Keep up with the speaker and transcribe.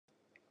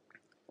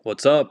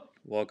What's up?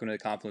 Welcome to the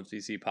Confluence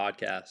VC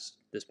podcast.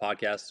 This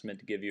podcast is meant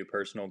to give you a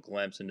personal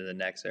glimpse into the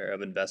next era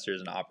of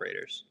investors and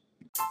operators.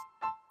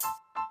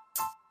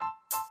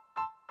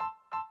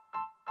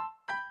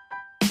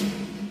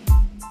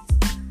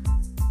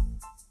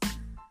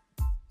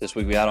 This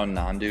week we had on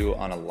Nandu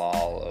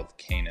Anilal of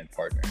Canaan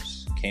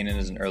Partners. Canaan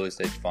is an early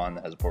stage fund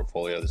that has a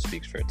portfolio that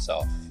speaks for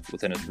itself.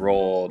 Within his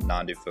role,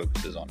 Nandu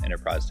focuses on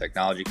enterprise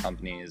technology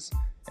companies,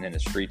 and in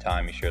his free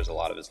time he shares a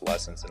lot of his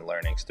lessons and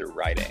learnings through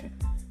writing.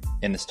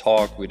 In this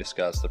talk, we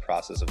discuss the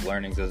process of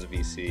learnings as a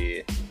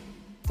VC,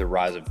 the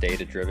rise of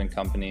data-driven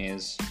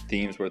companies,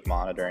 themes worth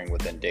monitoring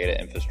within data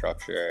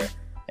infrastructure,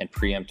 and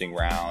preempting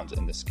rounds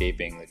and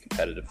escaping the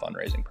competitive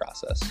fundraising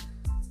process.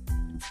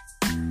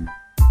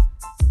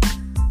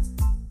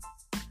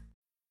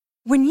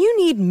 When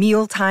you need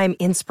mealtime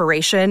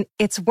inspiration,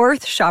 it's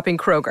worth shopping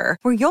Kroger,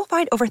 where you'll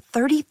find over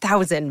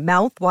 30,000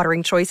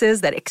 mouth-watering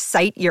choices that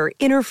excite your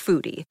inner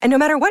foodie. And no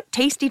matter what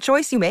tasty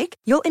choice you make,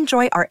 you'll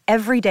enjoy our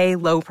everyday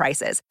low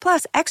prices,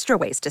 plus extra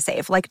ways to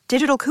save, like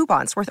digital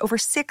coupons worth over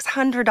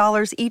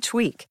 $600 each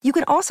week. You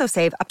can also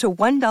save up to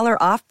 $1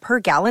 off per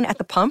gallon at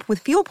the pump with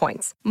fuel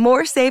points.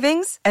 More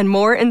savings and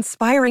more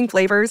inspiring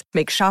flavors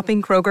make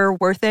shopping Kroger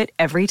worth it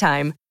every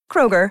time.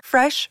 Kroger,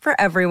 fresh for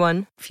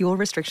everyone. Fuel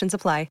restrictions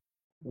apply.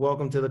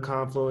 Welcome to the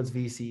Confluence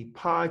VC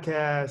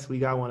podcast. We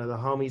got one of the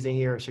homies in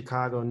here, a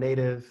Chicago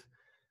native,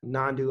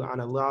 Nandu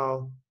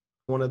Anilal,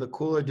 one of the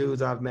cooler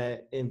dudes I've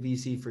met in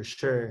VC for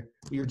sure.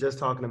 We were just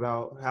talking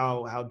about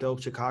how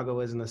dope Chicago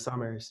is in the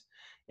summers.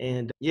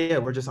 And yeah,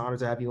 we're just honored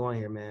to have you on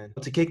here, man.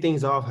 To kick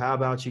things off, how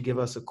about you give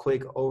us a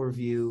quick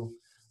overview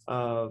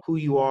of who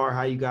you are,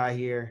 how you got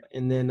here,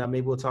 and then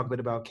maybe we'll talk a bit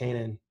about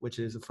Canaan, which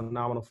is a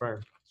phenomenal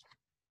firm.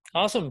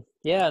 Awesome.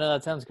 Yeah, no,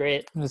 that sounds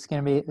great. This is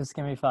gonna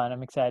be fun.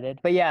 I'm excited.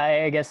 But yeah,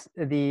 I guess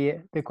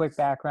the quick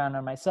background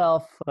on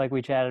myself, like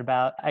we chatted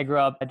about, I grew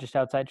up just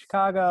outside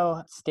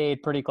Chicago,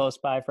 stayed pretty close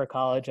by for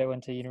college. I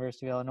went to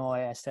University of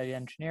Illinois. I studied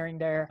engineering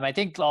there. And I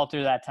think all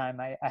through that time,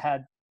 I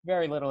had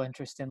very little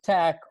interest in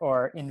tech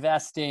or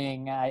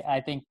investing.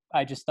 I think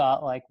I just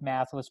thought like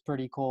math was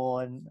pretty cool,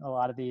 and a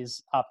lot of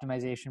these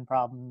optimization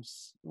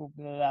problems,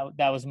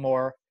 that was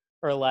more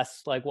or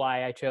less like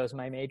why I chose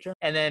my major.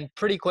 And then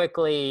pretty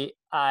quickly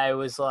I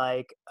was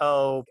like,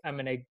 oh, I'm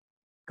going to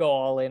go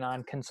all in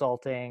on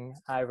consulting.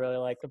 I really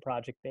like the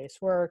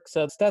project-based work.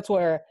 So that's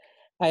where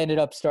I ended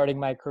up starting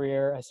my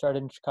career. I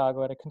started in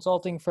Chicago at a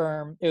consulting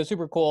firm. It was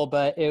super cool,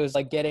 but it was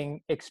like getting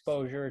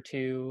exposure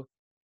to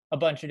a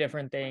bunch of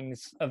different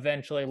things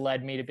eventually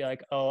led me to be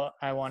like, oh,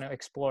 I want to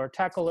explore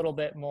tech a little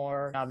bit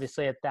more.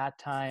 Obviously at that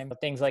time,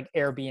 things like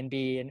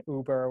Airbnb and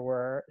Uber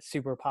were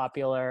super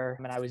popular,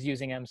 and I was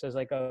using them. So I was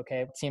like, oh, okay,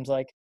 it seems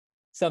like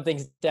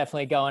something's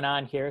definitely going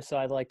on here. So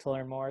I'd like to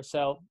learn more.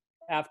 So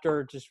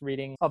after just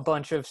reading a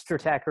bunch of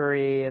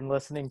Stratechery and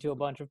listening to a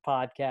bunch of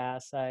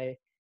podcasts, I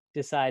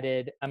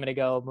decided I'm going to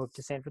go move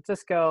to San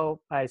Francisco.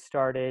 I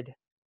started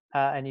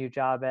a new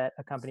job at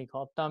a company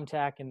called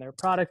Thumbtack in their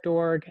product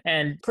org.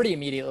 And pretty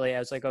immediately I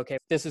was like, okay,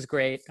 this is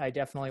great. I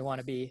definitely want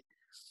to be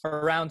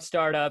around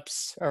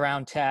startups,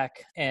 around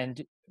tech.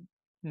 And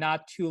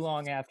not too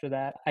long after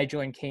that, I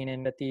joined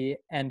Canaan at the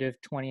end of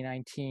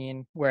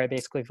 2019, where I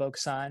basically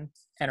focus on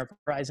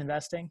enterprise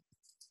investing.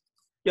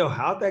 Yo,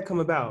 how'd that come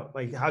about?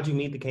 Like, how'd you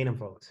meet the Canaan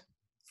folks?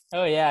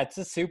 Oh yeah, it's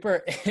a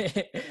super,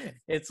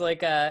 it's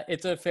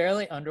a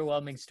fairly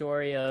underwhelming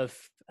story of,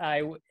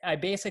 I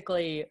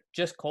basically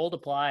just cold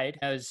applied.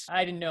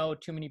 I didn't know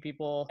too many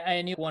people.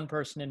 I knew one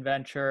person in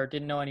venture,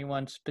 didn't know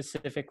anyone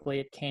specifically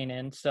at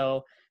Canaan.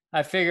 So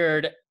I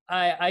figured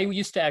I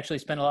used to actually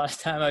spend a lot of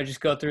time. I would just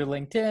go through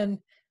LinkedIn.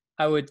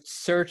 I would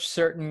search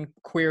certain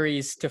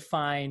queries to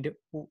find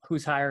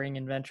who's hiring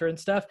in venture and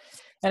stuff.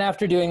 And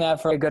after doing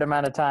that for a good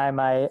amount of time,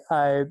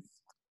 I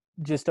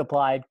just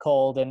applied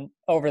cold, and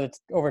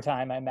over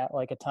time I met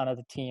like a ton of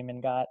the team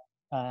and got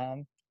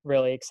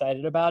really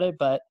excited about it.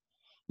 But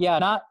yeah,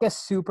 not a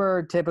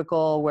super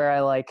typical where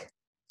I like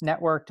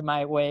networked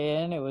my way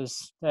in. It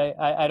was,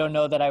 I don't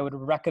know that I would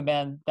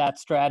recommend that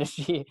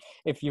strategy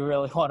if you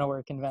really want to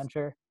work in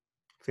venture.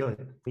 Feel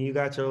it. When you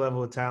got your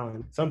level of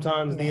talent,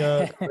 sometimes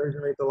the conversion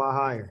rate's a lot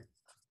higher.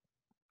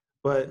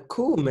 But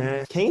cool,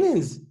 man.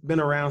 Canaan's been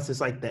around since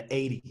like the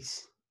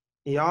 80s.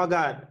 Y'all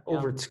got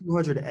over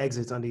 200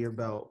 exits under your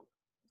belt.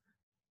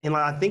 And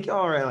like, I think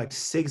y'all are at like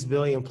 6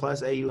 billion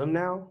plus AUM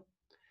now.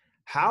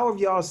 How have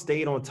y'all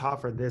stayed on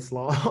top for this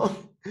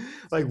long?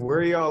 Like, where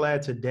are y'all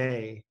at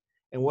today?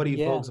 And what do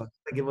you focus on?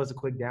 Give us a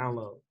quick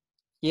download.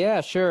 Yeah,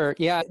 sure.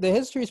 Yeah, the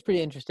history is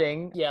pretty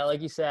interesting. Yeah,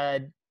 like you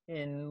said,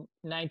 in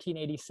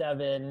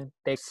 1987,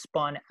 they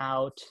spun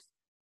out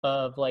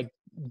of like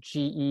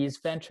GE's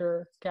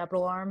venture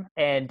capital arm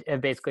and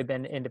have basically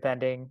been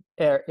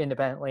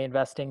independently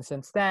investing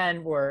since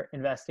then. We're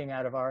investing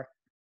out of our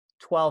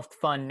 12th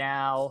fund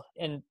now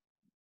and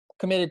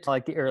committed to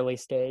like the early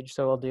stage.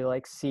 So we'll do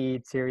like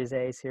seed, series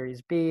A,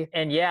 series B.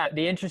 And yeah,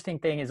 the interesting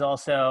thing is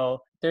also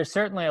there's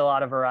certainly a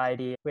lot of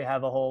variety. We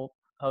have a whole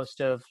host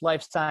of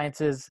life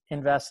sciences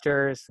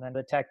investors and then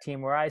the tech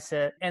team where I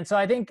sit. And so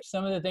I think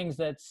some of the things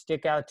that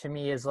stick out to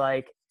me is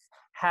like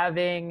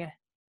having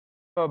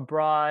a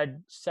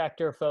broad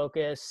sector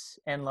focus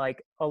and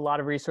like a lot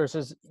of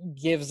resources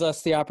gives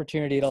us the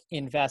opportunity to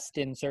invest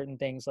in certain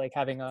things, like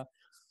having a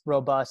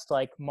robust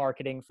like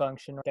marketing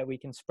function that we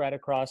can spread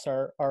across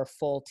our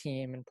full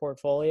team and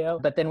portfolio.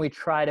 But then we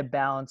try to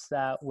balance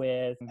that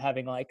with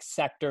having like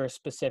sector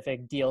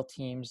specific deal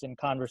teams and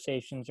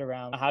conversations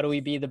around how do we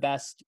be the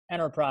best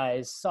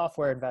enterprise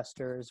software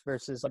investors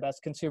versus the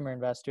best consumer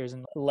investors,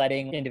 and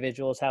letting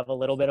individuals have a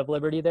little bit of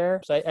liberty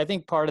there. So I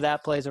think part of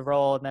that plays a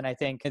role. And then I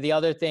think the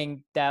other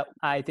thing that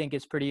I think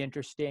is pretty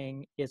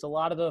interesting is a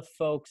lot of the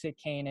folks at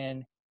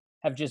Canaan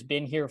have just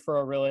been here for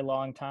a really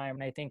long time.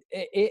 And I think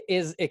it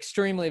is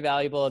extremely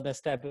valuable in this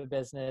type of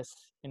business,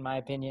 in my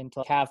opinion,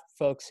 to have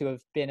folks who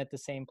have been at the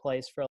same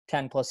place for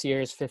 10 plus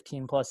years,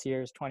 15 plus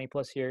years, 20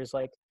 plus years.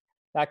 Like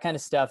that kind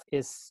of stuff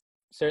is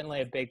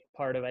certainly a big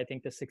part of, I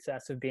think, the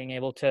success of being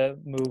able to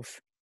move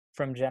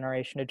from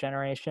generation to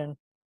generation.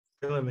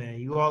 Really, man,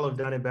 you all have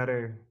done it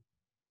better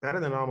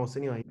than almost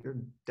anyone. You're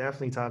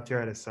definitely top tier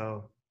at it.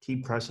 So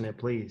keep crushing it,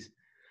 please.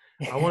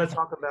 I want to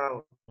talk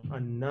about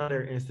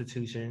another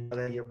institution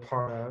that you're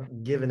part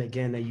of, given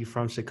again that you're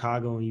from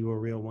Chicago and you're a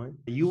real one.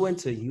 You went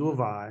to U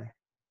of I,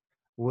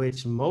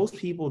 which most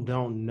people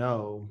don't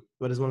know,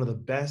 but is one of the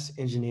best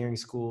engineering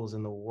schools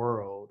in the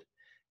world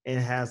and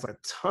has a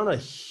ton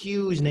of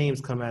huge names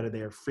come out of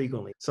there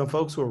frequently. Some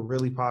folks who are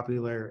really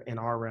popular in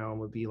our realm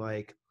would be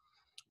like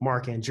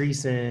Mark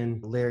Andreessen,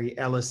 Larry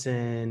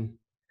Ellison,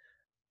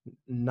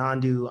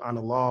 Nandu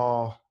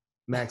Anilal,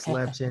 Max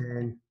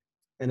Levchin,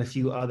 and a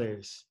few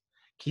others.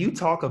 Can you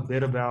talk a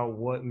bit about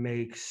what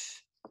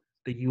makes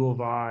the U of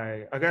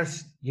I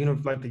guess,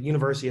 like the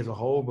university as a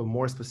whole, but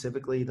more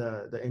specifically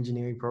the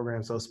engineering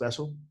program so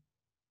special?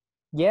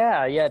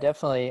 Yeah,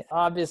 definitely.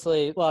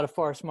 Obviously, a lot of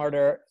far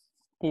smarter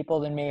people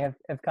than me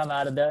have come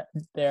out of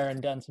there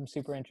and done some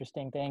super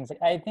interesting things.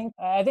 I think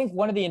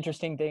one of the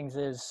interesting things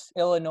is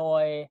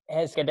Illinois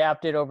has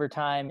adapted over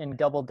time and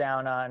doubled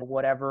down on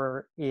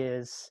whatever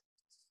is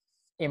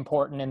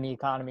important in the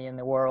economy in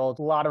the world.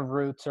 A lot of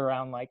roots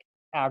around like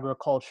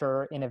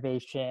agriculture,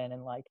 innovation,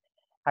 and like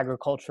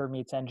agriculture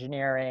meets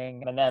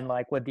engineering. And then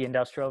like with the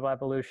Industrial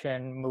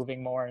Revolution,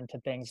 moving more into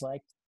things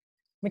like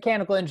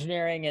mechanical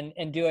engineering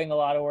and doing a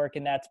lot of work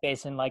in that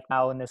space. And like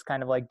now in this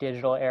kind of like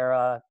digital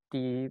era,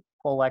 the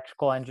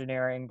electrical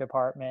engineering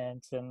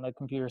departments and the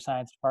computer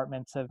science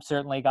departments have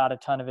certainly got a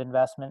ton of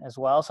investment as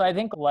well. So I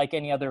think like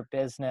any other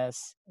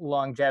business,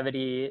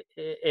 longevity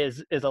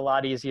is a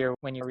lot easier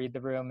when you read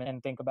the room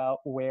and think about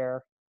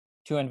where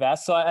to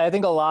invest. So I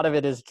think a lot of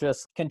it is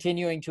just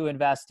continuing to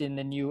invest in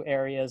the new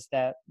areas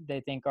that they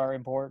think are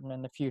important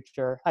in the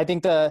future. I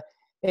think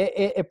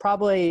it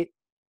probably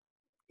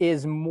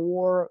is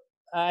more,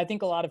 I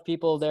think a lot of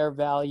people there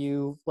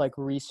value like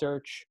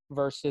research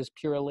versus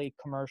purely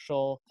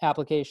commercial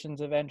applications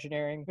of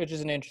engineering, which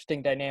is an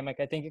interesting dynamic.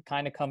 I think it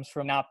kind of comes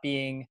from not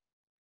being,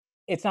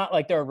 it's not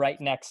like they're right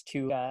next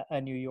to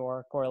a New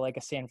York or like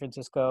a San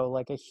Francisco,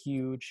 like a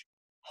huge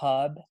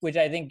hub, which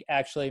I think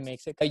actually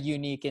makes it a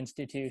unique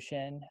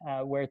institution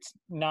where it's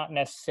not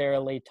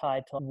necessarily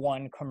tied to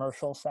one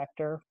commercial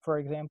sector, for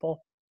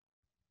example.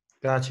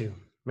 Got you.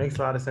 Makes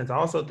a lot of sense. I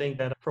also think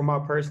that from my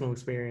personal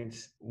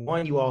experience,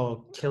 one, you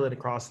all kill it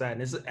across that.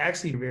 And it's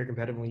actually very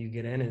competitive when you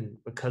get in, and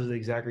because of the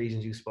exact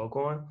reasons you spoke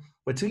on.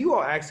 But two, you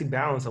all actually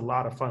balance a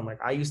lot of fun. Like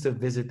I used to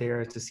visit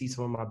there to see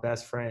some of my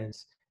best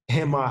friends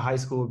and my high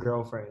school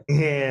girlfriend.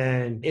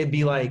 And it'd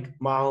be like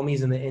my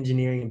homies in the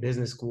engineering and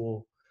business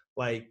school,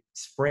 like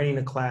sprinting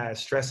to class,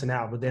 stressing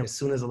out. But then as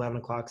soon as 11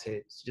 o'clock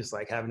hits, just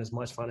like having as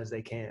much fun as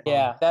they can.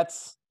 Yeah.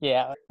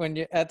 When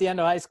you're at the end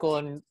of high school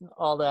and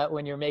all that,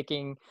 when you're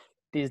making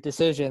these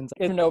decisions,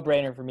 it's a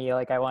no-brainer for me.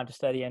 Like I want to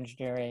study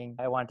engineering.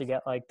 I want to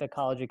get like the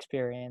college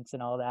experience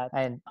and all that.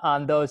 And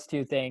on those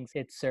two things,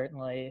 it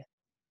certainly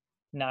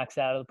knocks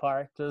out of the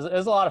park. So it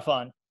was a lot of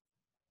fun.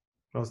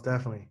 Most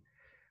definitely.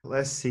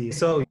 Let's see.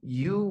 So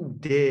you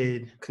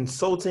did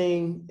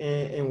consulting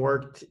and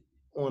worked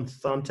on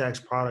Thumbtack's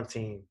product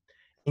team.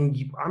 And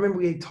I remember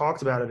we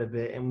talked about it a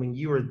bit. And when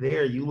you were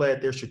there, you led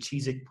their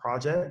strategic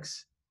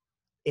projects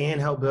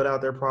and helped build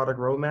out their product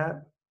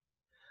roadmap.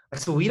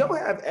 So we don't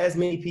have as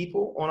many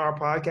people on our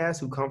podcast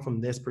who come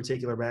from this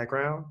particular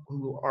background,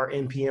 who are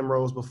in PM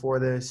roles before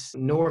this,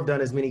 nor have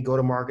done as many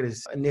go-to-market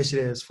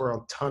initiatives for a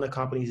ton of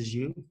companies as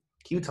you.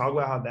 Can you talk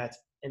about how that's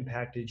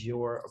impacted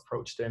your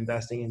approach to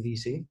investing in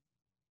VC?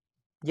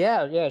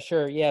 Yeah,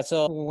 sure. Yeah.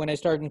 So when I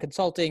started in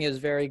consulting, it was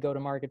very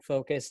go-to-market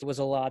focused. It was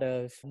a lot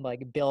of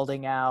like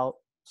building out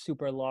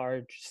super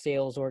large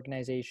sales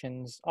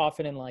organizations,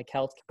 often in like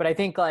health. But I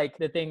think like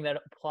the thing that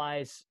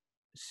applies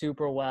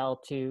super well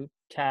to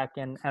tech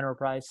and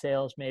enterprise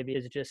sales maybe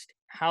is just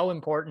how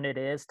important it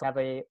is to have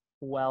a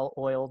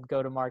well-oiled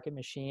go-to-market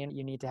machine.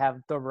 You need to have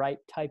the right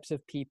types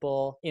of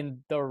people in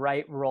the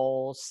right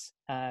roles,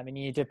 and you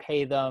need to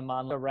pay them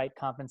on the right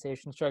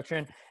compensation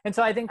structure. And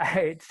so I think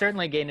I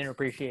certainly gained an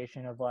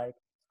appreciation of like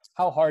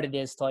how hard it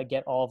is to like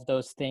get all of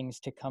those things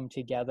to come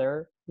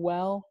together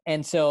well.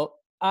 And so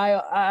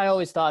I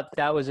always thought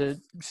that was a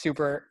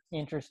super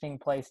interesting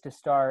place to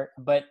start.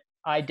 But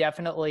I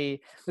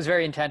definitely was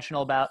very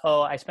intentional about,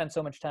 I spent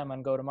so much time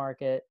on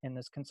go-to-market in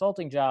this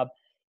consulting job,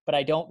 but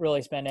I don't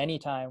really spend any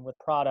time with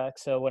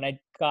products. So when I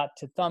got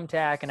to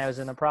Thumbtack and I was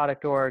in the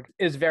product org,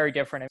 it was very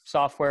different.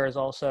 Software is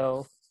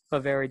also a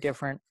very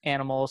different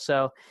animal.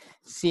 So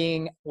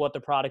seeing what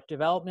the product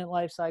development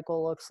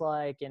lifecycle looks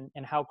like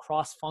and how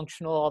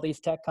cross-functional all these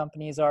tech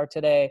companies are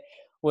today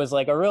was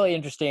like a really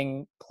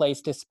interesting place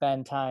to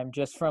spend time,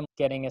 just from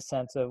getting a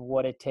sense of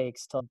what it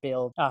takes to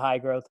build a high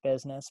growth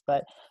business.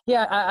 But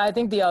yeah, I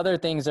think the other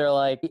things are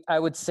like, I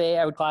would say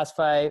I would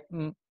classify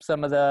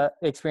some of the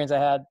experience I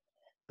had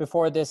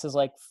before this is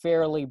like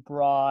fairly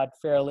broad,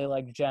 fairly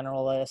like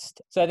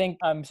generalist. So I think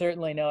I'm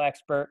certainly no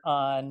expert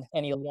on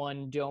any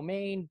one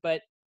domain,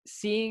 but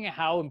seeing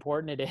how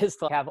important it is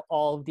to have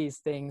all of these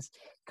things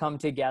come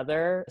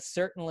together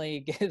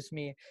certainly gives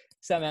me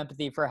some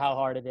empathy for how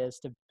hard it is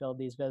to build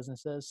these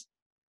businesses.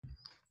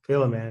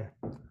 Feel it, man.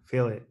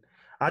 Feel it.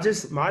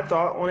 My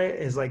thought on it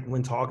is like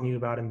when talking to you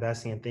about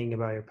investing and thinking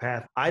about your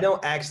path, I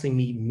don't actually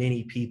meet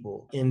many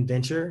people in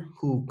venture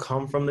who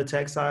come from the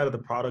tech side or the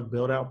product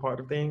build out part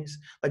of things.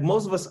 Like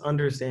most of us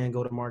understand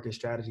go-to-market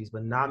strategies,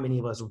 but not many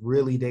of us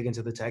really dig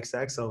into the tech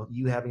stack. So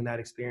you having that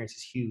experience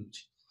is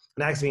huge.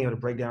 And actually being able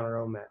to break down a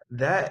roadmap.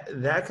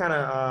 That kind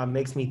of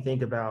makes me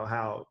think about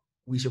how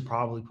we should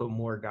probably put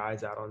more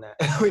guides out on that.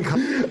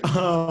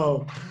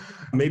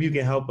 Maybe you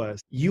can help us.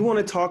 You want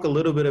to talk a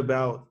little bit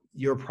about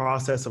your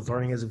process of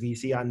learning as a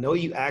VC. I know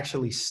you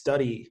actually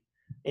study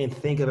and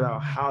think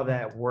about how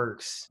that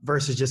works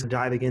versus just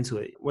diving into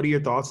it. What are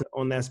your thoughts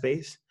on that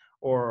space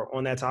or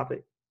on that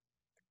topic?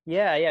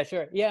 Yeah,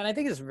 sure. Yeah, and I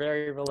think it's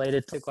very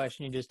related to the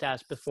question you just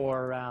asked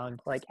before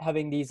around like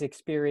having these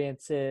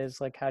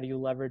experiences, like how do you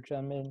leverage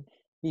them in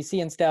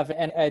VC and stuff.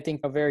 And I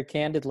think very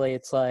candidly,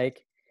 it's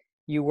like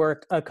you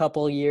work a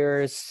couple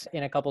years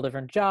in a couple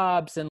different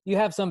jobs and you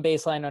have some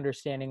baseline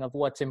understanding of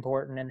what's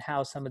important and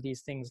how some of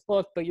these things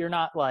look, but you're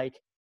not going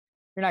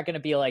to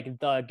be like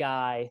the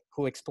guy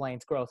who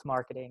explains growth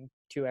marketing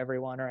to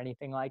everyone or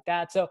anything like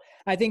that. So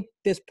I think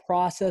this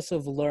process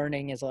of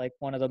learning is like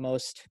one of the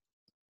most,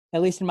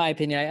 at least in my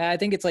opinion, I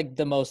think it's like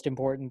the most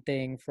important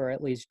thing for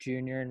at least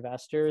junior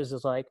investors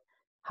is like,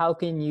 how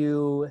can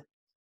you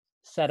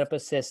set up a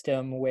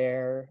system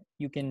where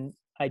you can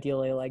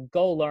ideally like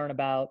go learn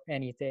about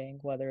anything,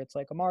 whether it's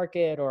like a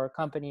market or a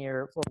company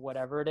or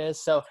whatever it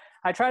is. So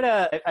I've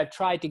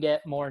tried to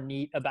get more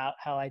neat about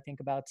how I think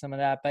about some of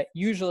that, but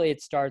usually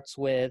it starts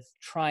with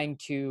trying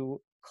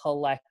to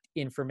collect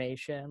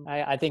information.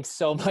 I think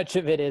so much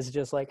of it is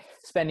just like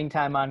spending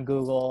time on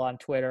Google, on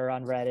Twitter,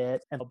 on Reddit,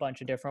 and a bunch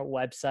of different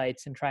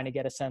websites and trying to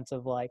get a sense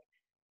of like,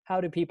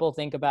 how do people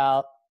think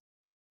about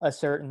a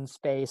certain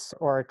space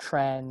or a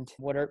trend?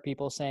 What are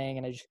people saying?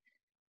 And I just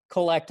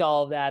collect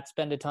all of that,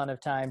 spend a ton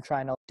of time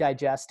trying to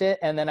digest it.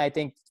 And then I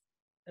think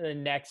the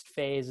next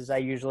phase is I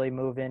usually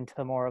move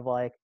into more of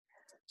like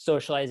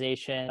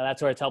socialization.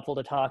 That's where it's helpful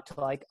to talk to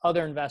like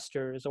other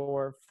investors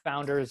or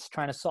founders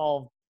trying to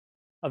solve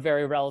a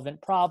very relevant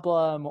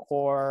problem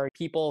or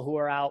people who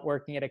are out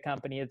working at a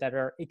company that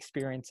are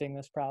experiencing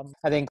this problem.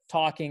 I think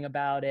talking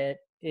about it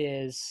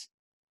is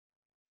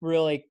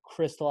really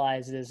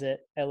crystallizes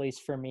it, at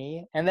least for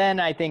me. And then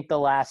I think the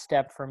last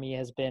step for me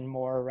has been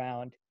more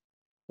around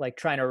like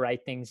trying to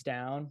write things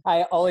down.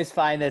 I always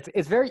find that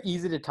it's very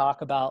easy to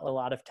talk about a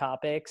lot of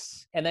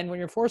topics. And then when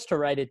you're forced to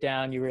write it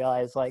down, you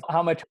realize like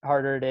how much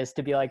harder it is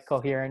to be like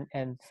coherent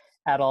and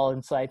at all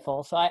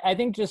insightful. So I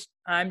think just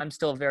I'm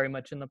still very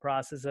much in the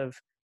process of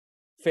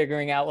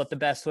figuring out what the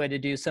best way to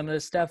do some of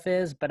this stuff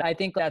is. But I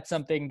think that's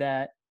something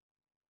that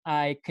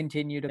I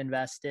continue to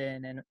invest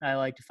in. And I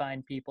like to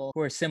find people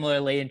who are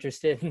similarly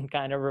interested in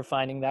kind of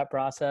refining that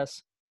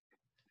process.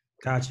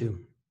 Got you.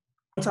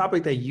 One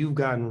topic that you've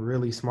gotten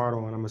really smart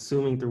on, I'm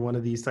assuming through one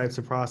of these types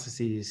of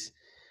processes,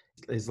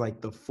 is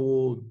like the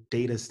full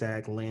data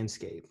stack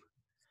landscape.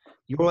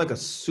 You were like a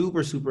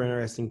super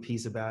interesting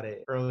piece about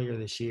it earlier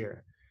this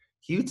year.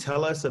 Can you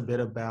tell us a bit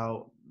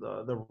about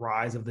the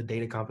rise of the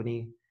data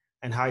company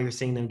and how you're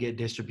seeing them get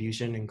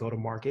distribution and go to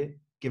market,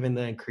 given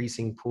the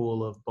increasing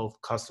pool of both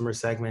customer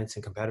segments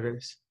and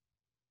competitors?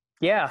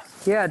 Yeah,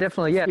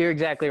 definitely. Yeah, you're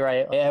exactly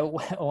right. I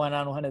went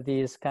on one of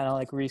these kind of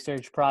like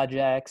research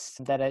projects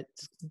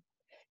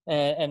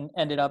and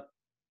ended up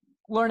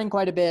learning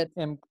quite a bit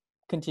and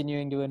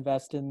continuing to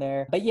invest in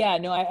there. But yeah,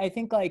 no, I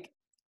think like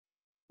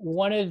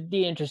one of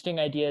the interesting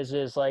ideas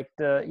is like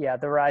the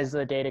rise of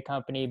the data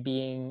company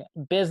being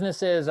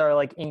businesses are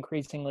like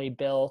increasingly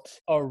built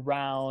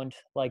around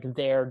like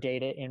their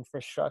data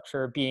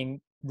infrastructure being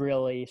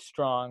really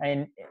strong.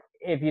 And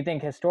if you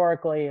think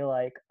historically,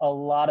 like a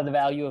lot of the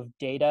value of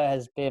data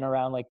has been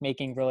around like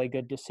making really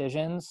good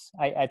decisions.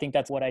 I think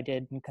that's what I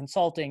did in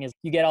consulting is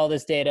you get all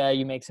this data,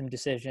 you make some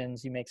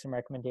decisions, you make some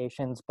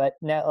recommendations. But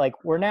now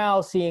like we're now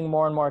seeing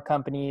more and more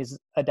companies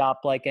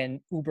adopt like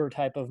an Uber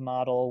type of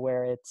model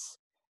where it's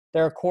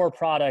their core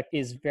product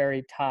is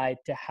very tied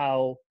to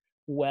how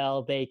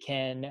well they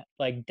can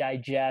like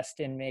digest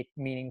and make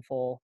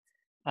meaningful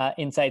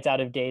insights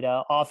out of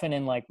data, often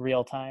in like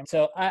real time.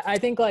 So I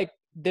think like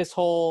this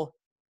whole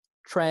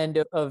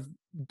trend of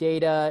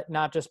data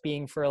not just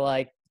being for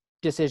like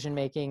decision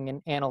making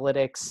and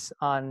analytics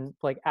on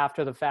like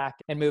after the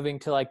fact and moving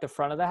to like the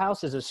front of the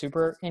house is a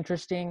super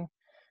interesting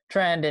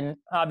trend. And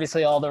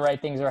obviously all the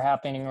right things are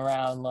happening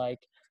around like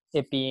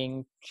it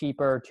being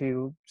cheaper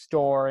to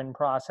store and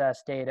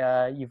process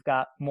data. You've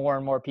got more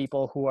and more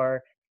people who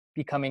are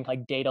becoming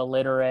like data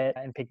literate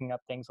and picking up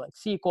things like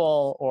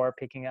SQL or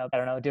picking up, I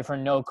don't know,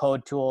 different no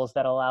code tools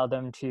that allow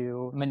them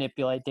to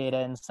manipulate data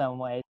in some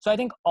way. So I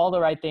think all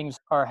the right things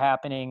are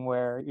happening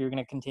where you're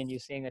going to continue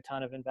seeing a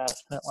ton of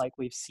investment like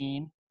we've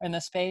seen in the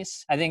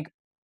space. I think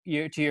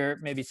to your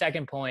maybe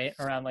second point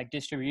around like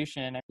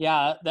distribution.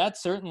 Yeah,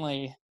 that's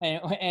certainly,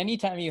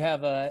 anytime you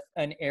have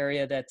an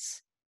area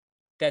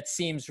that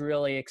seems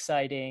really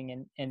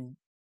exciting and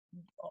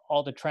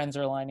all the trends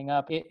are lining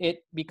up,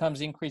 it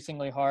becomes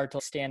increasingly hard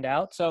to stand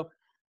out. So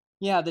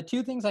yeah, the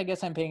two things I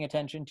guess I'm paying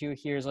attention to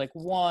here is like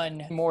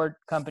one, more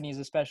companies,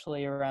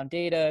 especially around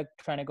data,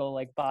 trying to go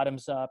like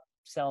bottoms up,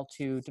 sell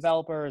to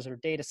developers or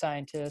data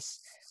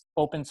scientists.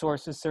 Open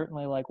source is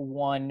certainly like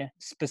one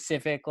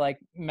specific like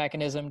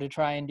mechanism to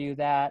try and do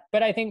that.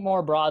 But I think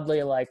more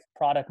broadly, like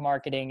product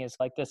marketing is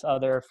like this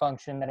other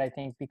function that I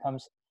think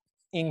becomes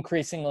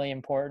increasingly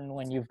important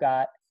when you've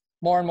got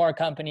more and more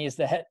companies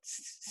that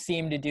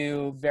seem to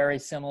do very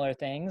similar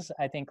things.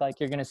 I think like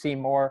you're going to see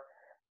more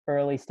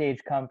early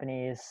stage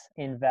companies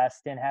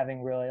invest in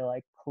having really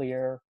like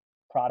clear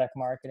product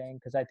marketing,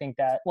 because I think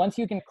that once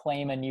you can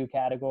claim a new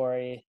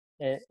category,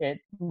 it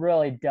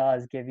really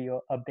does give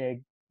you a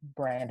big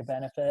brand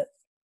benefit.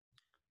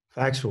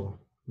 Factual,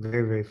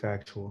 very, very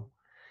factual.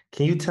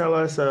 Can you tell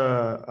us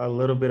a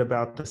little bit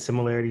about the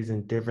similarities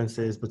and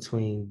differences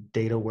between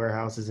data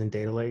warehouses and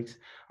data lakes?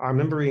 I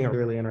remember reading a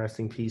really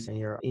interesting piece in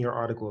your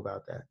article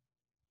about that.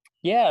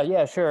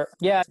 Yeah, sure.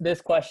 Yeah,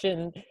 this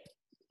question,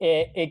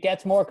 it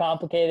gets more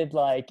complicated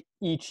like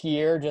each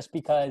year, just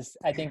because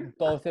I think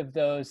both of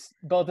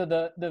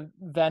the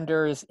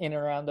vendors in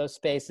and around those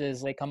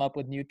spaces, they come up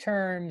with new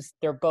terms.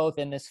 They're both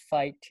in this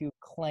fight to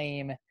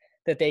claim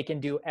that they can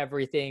do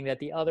everything that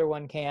the other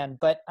one can.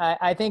 But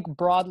I think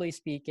broadly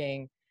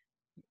speaking,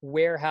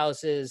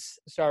 warehouses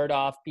started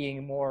off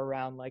being more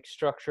around like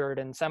structured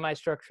and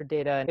semi-structured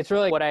data. And it's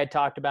really what I had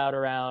talked about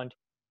around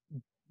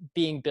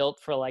being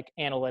built for like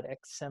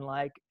analytics and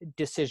like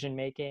decision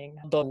making.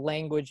 The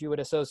language you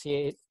would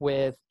associate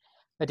with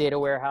a data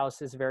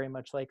warehouse is very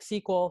much like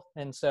SQL.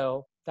 And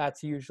so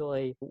that's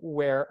usually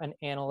where an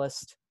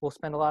analyst will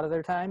spend a lot of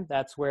their time.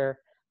 That's where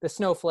the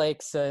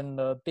Snowflakes and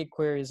the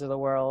BigQueries of the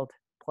world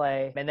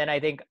play. And then I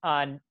think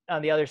on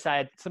the other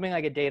side, something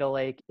like a data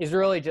lake is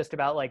really just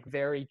about like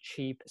very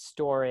cheap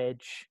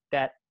storage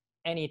that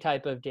any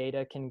type of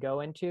data can go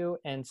into.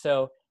 And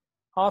so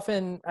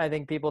often I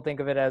think people think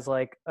of it as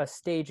like a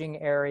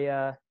staging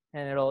area,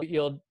 and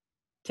you'll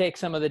take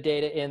some of the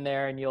data in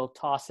there and you'll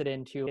toss it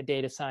into a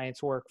data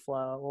science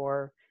workflow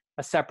or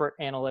a separate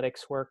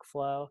analytics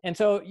workflow. And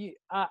so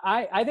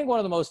I think one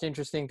of the most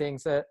interesting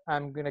things that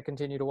I'm going to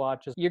continue to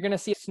watch is you're going to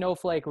see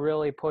Snowflake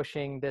really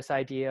pushing this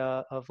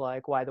idea of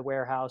like why the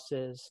warehouse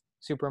is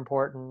super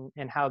important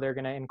and how they're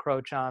going to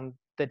encroach on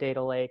the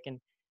data lake.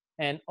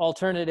 And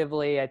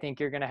alternatively, I think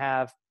you're going to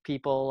have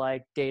people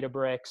like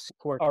Databricks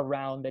who are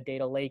around the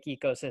data lake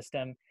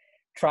ecosystem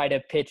try to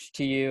pitch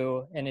to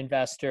you and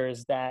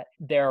investors that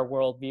their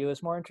worldview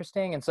is more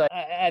interesting. And so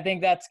I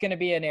think that's going to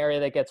be an area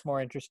that gets more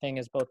interesting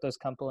as both those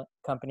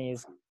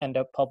companies end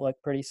up public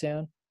pretty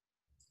soon.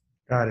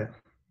 Got it.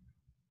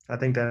 I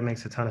think that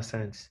makes a ton of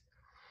sense.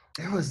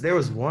 There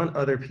was one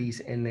other piece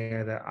in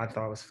there that I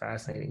thought was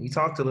fascinating. You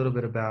talked a little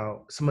bit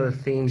about some of the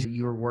themes that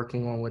you were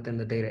working on within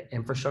the data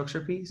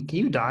infrastructure piece. Can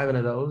you dive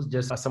into those?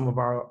 Just so some of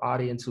our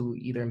audience who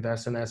either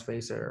invest in that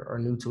space or are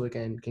new to it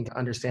can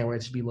understand where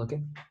it should be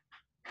looking.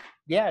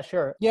 Yeah,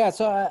 sure. Yeah,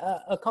 so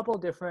a couple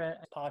of different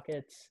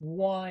pockets.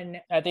 One,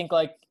 I think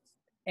like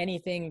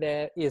anything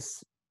that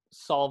is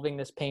solving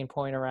this pain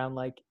point around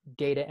like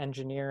data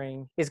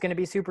engineering is going to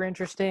be super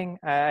interesting.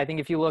 I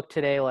think if you look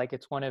today, like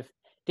it's one of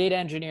data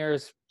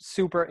engineers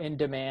super in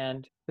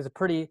demand. It's a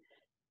pretty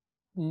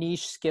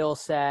niche skill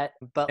set,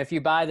 but if you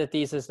buy the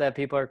thesis that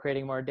people are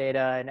creating more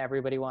data and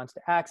everybody wants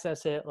to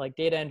access it, like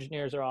data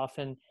engineers are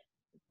often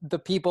the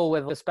people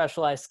with a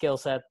specialized skill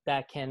set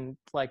that can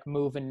like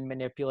move and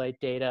manipulate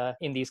data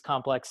in these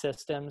complex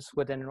systems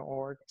within an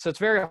org. So it's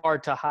very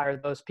hard to hire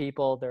those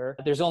people.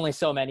 There's only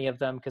so many of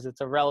them because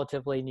it's a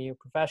relatively new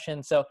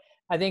profession. So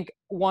I think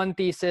one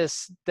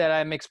thesis that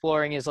I'm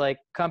exploring is like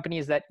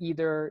companies that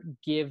either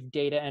give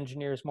data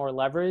engineers more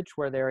leverage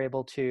where they're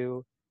able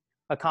to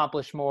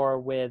accomplish more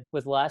with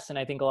less. And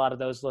I think a lot of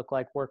those look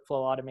like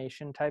workflow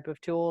automation type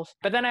of tools.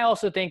 But then I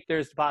also think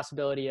there's the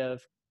possibility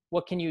of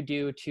what can you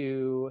do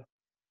to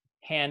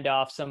hand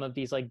off some of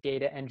these like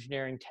data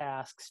engineering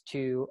tasks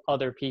to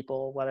other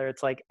people, whether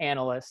it's like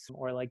analysts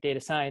or like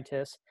data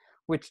scientists,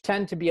 which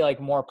tend to be like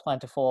more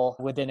plentiful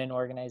within an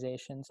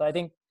organization. So I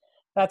think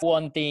that's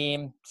one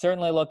theme.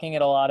 Certainly looking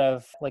at a lot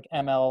of like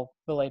ML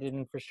related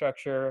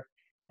infrastructure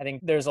I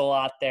think there's a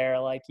lot there.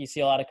 Like you see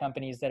a lot of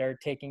companies that are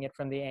taking it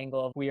from the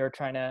angle of we are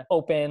trying to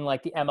open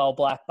like the ML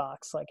black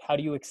box. Like how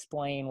do you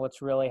explain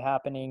what's really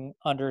happening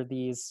under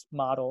these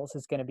models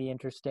is going to be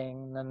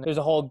interesting. And then there's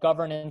a whole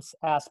governance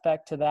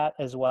aspect to that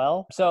as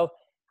well. So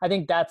I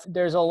think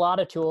there's a lot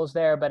of tools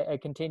there, but I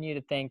continue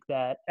to think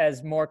that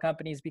as more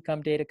companies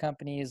become data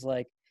companies,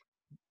 like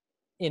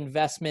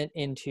investment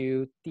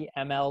into the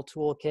ML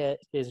toolkit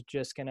is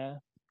just going to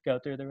go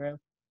through the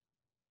roof.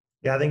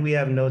 Yeah, I think we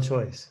have no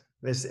choice.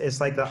 It's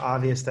like the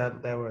obvious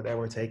step that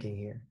we're taking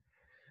here.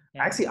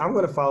 Yeah. Actually, I'm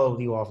going to follow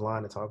you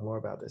offline to talk more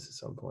about this at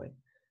some point.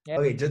 Yeah.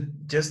 Okay,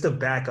 just to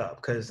back up,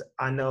 because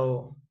I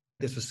know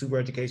this was super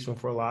educational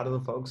for a lot of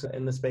the folks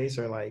in the space,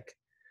 or like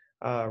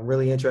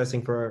really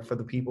interesting for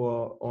the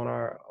people on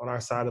our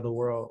side of the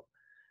world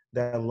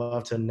that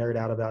love to nerd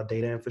out about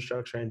data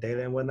infrastructure and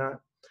data and whatnot.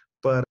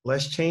 But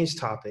let's change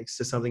topics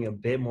to something a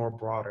bit more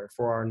broader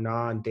for our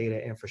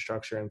non-data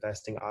infrastructure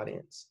investing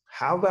audience.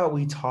 How about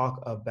we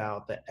talk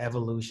about the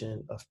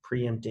evolution of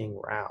preempting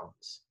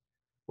rounds?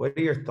 What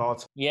are your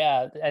thoughts?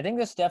 Yeah, I think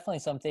that's definitely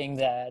something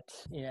that,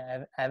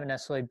 I haven't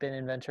necessarily been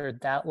in venture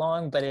that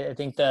long, but I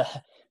think the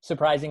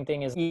surprising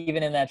thing is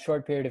even in that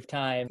short period of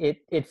time,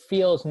 it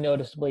feels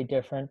noticeably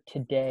different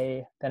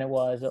today than it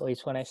was, at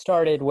least when I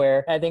started,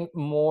 where I think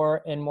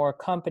more and more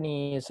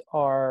companies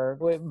are,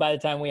 by the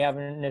time we have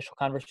an initial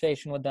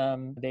conversation with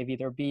them, they've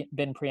either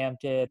been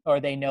preempted or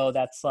they know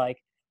that's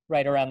like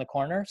right around the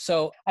corner.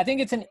 So I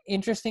think it's an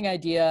interesting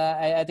idea.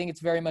 I think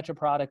it's very much a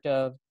product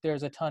of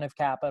there's a ton of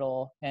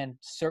capital and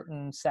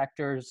certain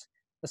sectors,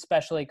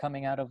 especially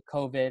coming out of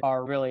COVID,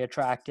 are really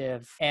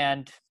attractive.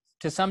 And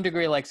to some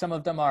degree, like some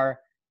of them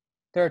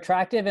they're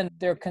attractive and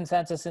they're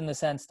consensus in the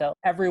sense that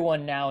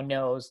everyone now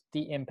knows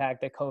the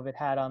impact that COVID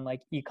had on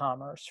like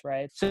e-commerce,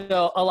 right?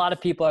 So a lot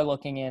of people are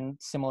looking in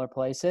similar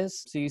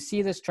places. So you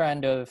see this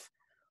trend of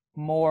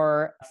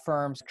more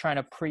firms trying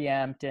to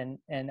preempt and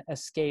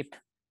escape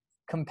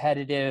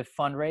competitive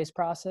fundraise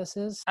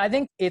processes. I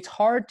think it's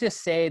hard to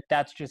say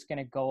that's just going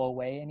to go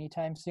away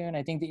anytime soon.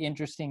 I think the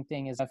interesting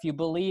thing is if you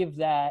believe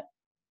that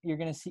you're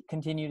going to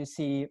continue to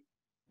see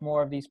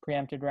more of these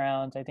preempted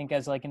rounds, I think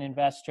as like an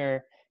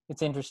investor,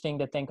 it's interesting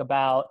to think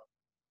about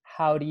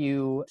how do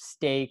you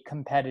stay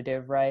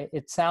competitive, right?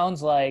 It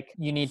sounds like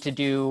you need to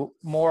do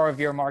more of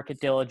your market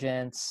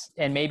diligence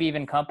and maybe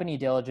even company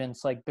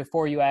diligence, like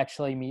before you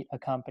actually meet a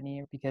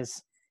company,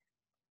 because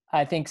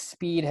I think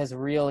speed has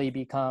really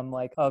become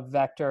like a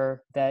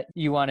vector that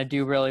you want to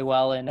do really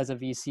well in as a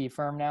VC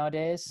firm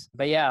nowadays.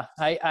 But yeah,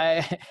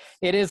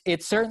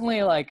 it's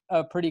certainly like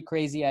a pretty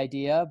crazy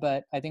idea,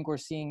 but I think we're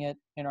seeing it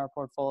in our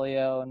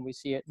portfolio and we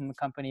see it in the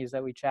companies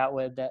that we chat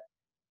with that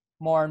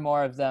more and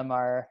more of them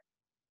are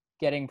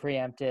getting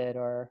preempted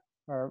or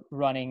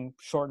running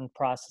shortened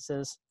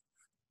processes.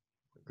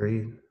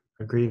 Agreed,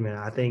 man.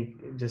 I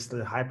think just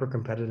the hyper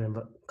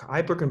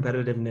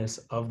competitiveness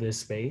of this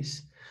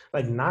space,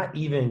 like not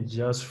even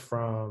just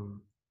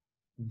from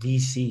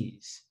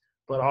VCs,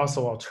 but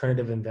also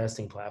alternative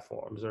investing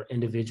platforms or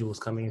individuals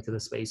coming into the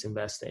space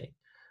investing.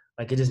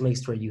 Like it just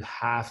makes it where you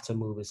have to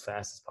move as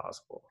fast as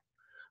possible.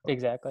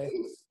 Exactly.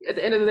 At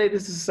the end of the day,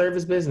 this is a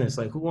service business.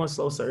 Like who wants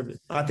slow service?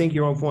 I think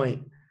you're on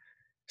point.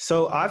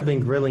 So I've been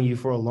grilling you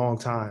for a long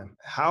time.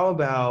 How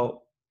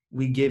about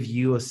we give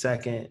you a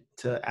second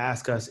to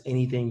ask us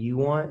anything you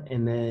want.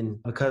 And then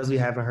because we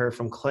haven't heard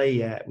from Clay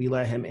yet, we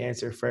let him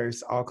answer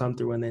first. I'll come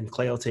through and then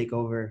Clay will take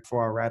over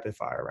for our rapid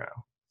fire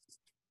round.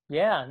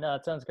 Yeah, no,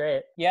 that sounds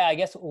great. Yeah, I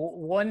guess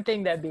one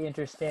thing that'd be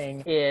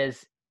interesting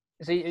is,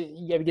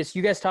 because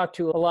you guys talk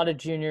to a lot of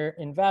junior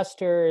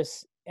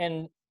investors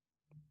and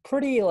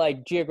pretty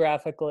like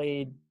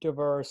geographically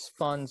diverse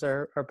funds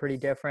are pretty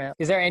different.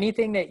 Is there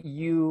anything that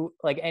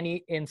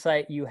any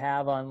insight you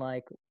have on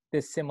like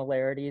the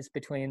similarities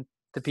between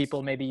the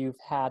people maybe you've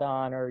had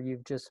on or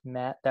you've just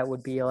met that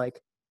would be like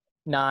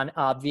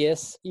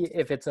non-obvious,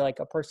 if it's like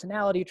a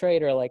personality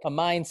trait or like a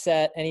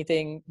mindset?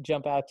 Anything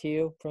jump out to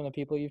you from the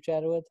people you've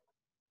chatted with?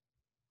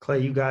 Clay,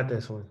 you got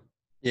this one.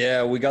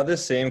 Yeah, we got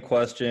this same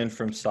question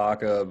from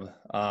Sakab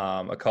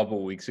a couple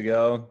of weeks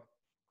ago.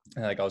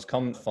 And like I was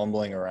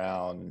fumbling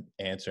around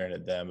answering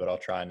it then, but I'll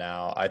try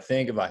now. I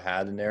think if I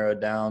had to narrow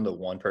it down to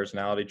one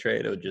personality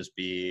trait, it would just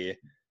be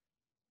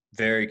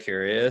very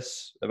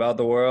curious about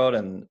the world,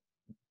 and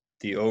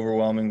the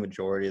overwhelming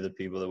majority of the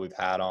people that we've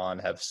had on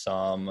have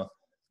some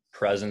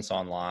presence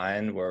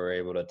online where we're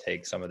able to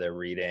take some of their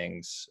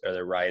readings or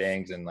their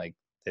writings and like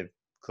they've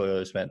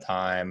clearly spent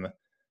time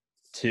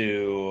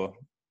to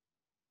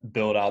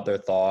build out their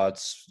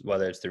thoughts,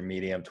 whether it's through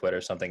Medium,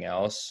 Twitter, something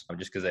else,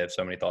 just because they have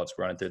so many thoughts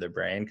running through their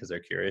brain because they're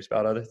curious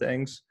about other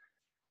things.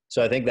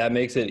 So I think that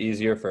makes it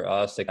easier for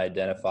us to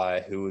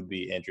identify who would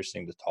be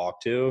interesting to talk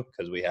to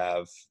because we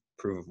have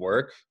proof of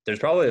work. There's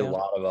probably a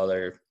lot of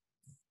other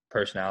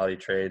personality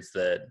traits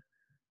that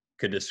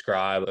could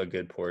describe a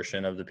good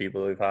portion of the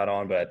people we've had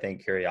on, but I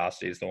think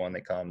curiosity is the one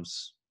that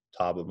comes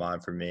top of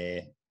mind for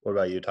me. What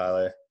about you,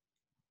 Tyler?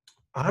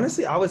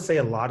 Honestly, I would say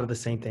a lot of the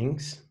same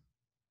things.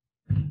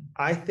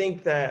 I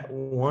think that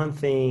one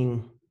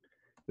thing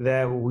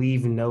that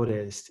we've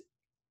noticed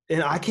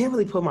and I can't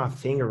really put my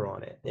finger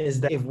on it,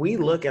 is that if we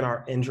look at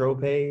our intro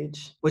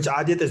page, which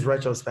I did this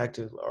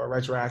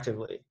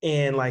retroactively,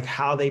 and like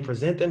how they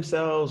present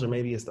themselves, or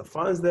maybe it's the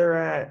funds they're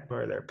at,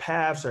 or their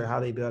paths, or how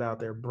they build out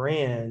their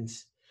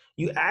brands,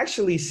 you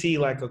actually see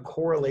like a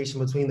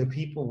correlation between the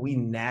people we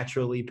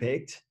naturally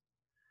picked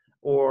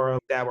or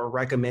that were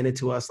recommended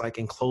to us like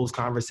in closed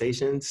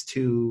conversations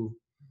to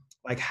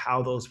like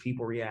how those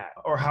people react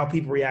or how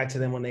people react to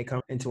them when they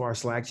come into our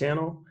Slack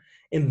channel.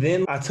 And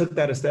then I took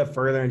that a step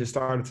further and just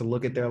started to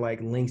look at their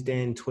like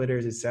LinkedIn,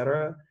 Twitters,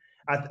 etc.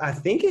 I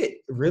think it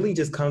really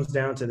just comes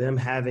down to them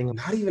having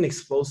not even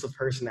explosive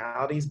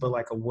personalities, but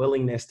like a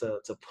willingness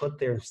to put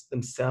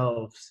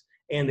themselves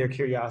and their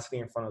curiosity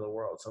in front of the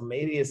world. So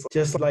maybe it's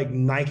just like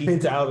Nike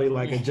mentality,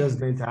 like a just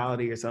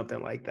mentality or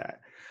something like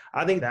that.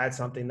 I think that's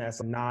something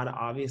that's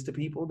non-obvious to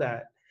people,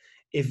 that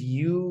if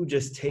you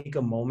just take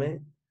a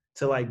moment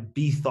to like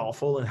be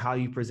thoughtful in how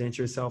you present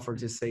yourself, or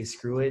just say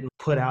screw it and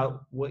put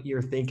out what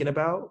you're thinking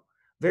about.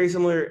 Very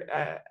similar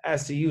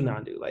as to you,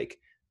 Nandu. Like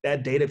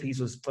that data piece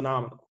was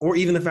phenomenal. Or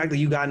even the fact that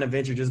you got in a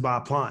venture just by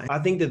applying. I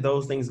think that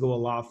those things go a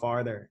lot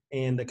farther.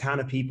 And the kind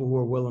of people who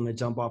are willing to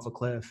jump off a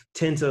cliff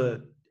tend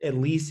to, at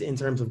least in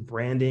terms of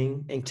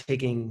branding and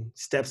taking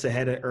steps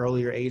ahead at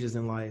earlier ages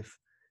in life,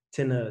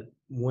 tend to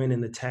win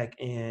in the tech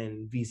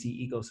and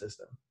VC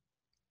ecosystem.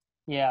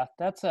 Yeah,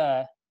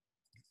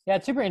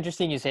 it's super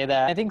interesting you say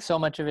that. I think so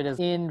much of it is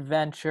in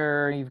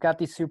venture. You've got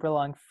these super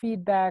long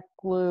feedback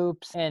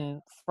loops,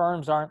 and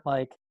firms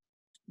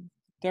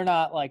they're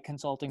not like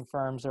consulting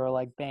firms or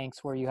like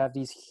banks where you have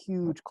these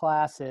huge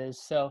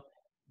classes. So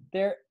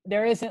there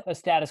isn't a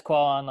status quo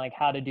on like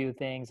how to do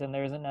things, and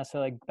there isn't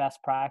necessarily like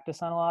best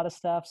practice on a lot of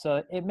stuff.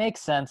 So it makes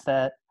sense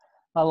that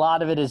a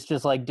lot of it is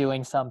just like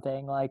doing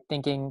something, like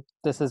thinking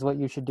this is what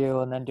you should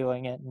do and then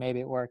doing it. Maybe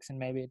it works and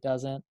maybe it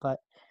doesn't, but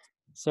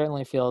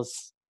certainly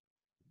feels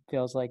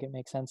like it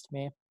makes sense to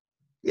me.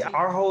 Yeah,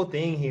 our whole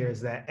thing here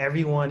is that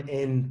everyone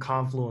in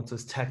Confluence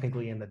was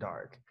technically in the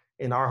dark.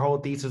 And our whole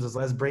thesis is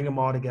let's bring them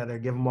all together,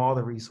 give them all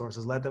the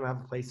resources, let them have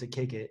a place to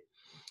kick it.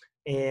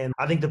 And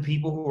I think the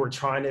people who were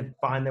trying to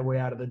find their way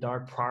out of the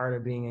dark prior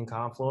to being in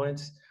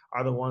Confluence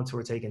are the ones who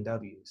are taking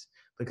W's.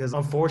 Because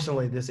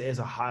unfortunately, this is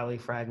a highly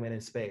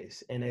fragmented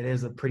space. And it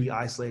is a pretty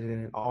isolated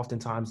and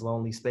oftentimes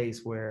lonely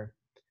space where,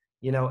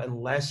 you know,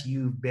 unless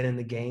you've been in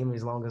the game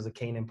as long as a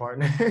Canaan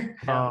partner,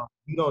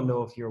 you don't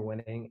know if you're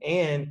winning.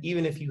 And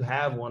even if you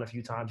have won a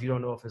few times, you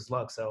don't know if it's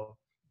luck. So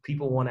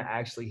people want to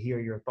actually hear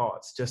your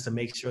thoughts just to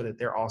make sure that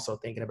they're also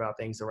thinking about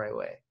things the right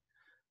way.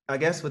 I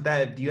guess with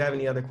that, do you have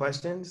any other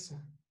questions?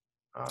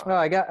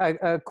 I got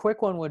a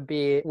quick one would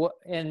be,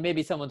 and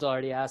maybe someone's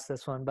already asked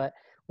this one, but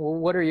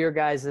what are your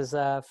guys'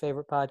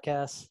 favorite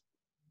podcasts?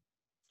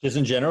 Just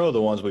in general,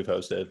 the ones we've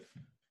hosted.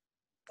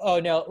 Oh,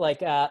 no, like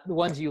the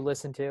ones you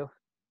listen to.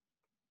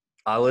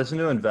 I listen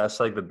to Invest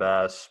Like the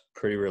Best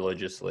pretty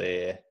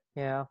religiously.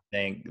 Yeah. I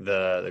think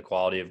the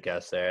quality of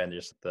guests there and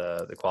just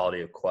the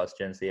quality of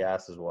questions he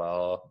asks as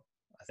well.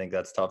 I think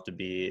that's tough to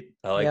beat.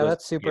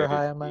 That's super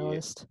high on my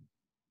list.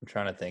 I'm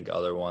trying to think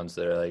other ones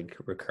that are like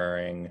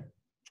recurring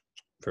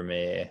for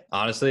me.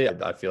 Honestly,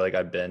 I feel like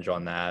I binge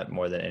on that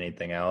more than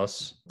anything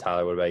else.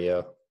 Tyler, what about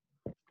you?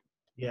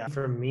 Yeah,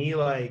 for me,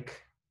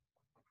 like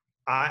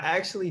I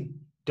actually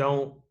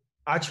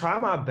I try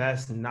my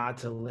best not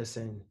to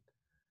listen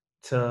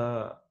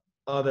to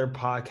other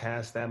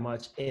podcasts that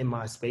much in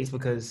my space,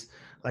 because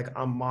like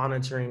I'm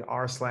monitoring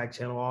our Slack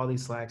channel, all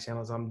these Slack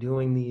channels. I'm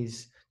doing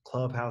these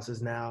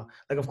clubhouses now.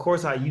 Like, of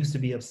course, I used to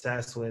be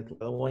obsessed with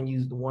the ones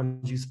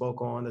you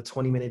spoke on, the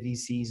 20-minute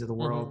VCs of the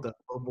world, the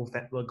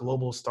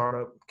global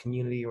startup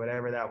community, or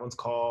whatever that one's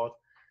called.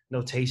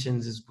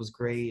 Notations was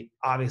great.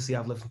 Obviously,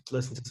 I've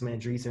listened to some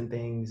Andreessen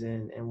things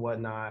and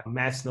whatnot.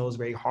 Matt Snow's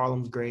great.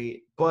 Harlem's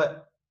great.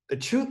 But the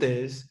truth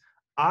is,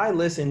 I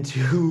listen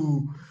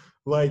to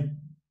like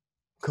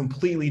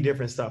completely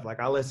different stuff. Like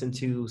I listen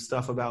to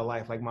stuff about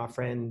life. Like my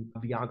friend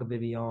Bianca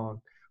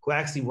Vivian, who I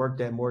actually worked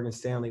at Morgan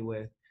Stanley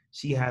with,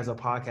 she has a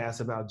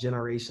podcast about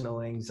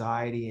generational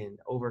anxiety and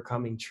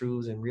overcoming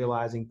truths and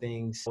realizing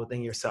things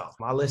within yourself.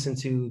 I listen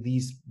to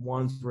these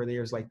ones where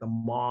there's like The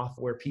Moth,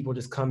 where people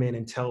just come in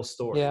and tell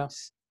stories. Yeah.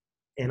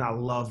 And I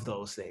love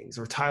those things.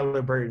 Or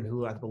Tyler Burton,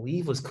 who I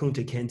believe was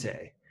Kunta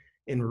Kinte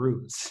in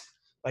Roots.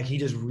 Like he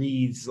just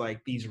reads like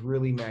these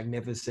really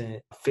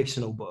magnificent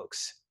fictional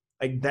books.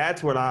 Like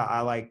that's what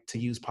I like to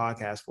use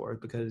podcasts for,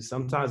 because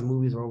sometimes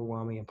movies are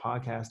overwhelming and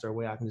podcasts are a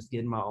way I can just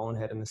get in my own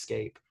head and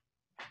escape.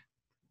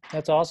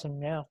 That's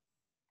awesome. Yeah.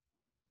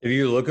 If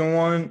you're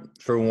looking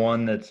for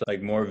one that's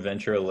like more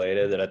venture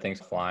related that I think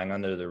is flying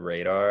under the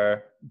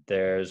radar,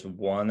 there's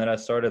one that I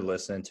started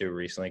listening to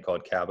recently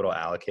called Capital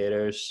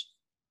Allocators,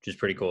 which is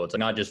pretty cool. It's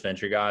not just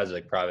venture guys,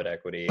 like private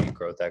equity,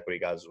 growth equity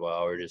guys as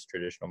well, or just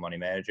traditional money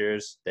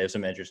managers. They have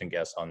some interesting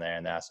guests on there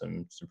and they ask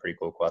some pretty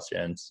cool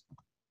questions.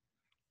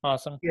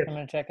 Awesome. Yeah. I'm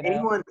going to check it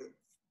out.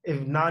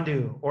 If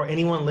Nandu or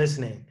anyone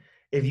listening,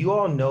 if you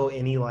all know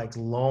any like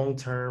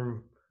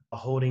long-term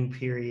holding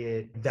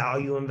period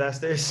value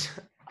investors,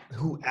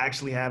 who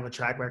actually have a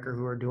track record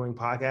who are doing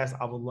podcasts.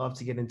 I would love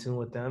to get in tune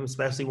with them,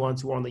 especially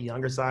ones who are on the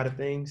younger side of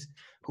things,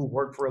 who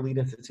work for elite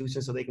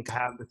institutions so they can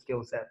have the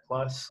skill set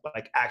plus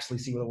like actually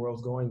see where the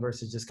world's going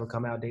versus just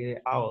come outdated.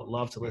 I would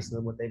love to listen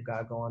to what they've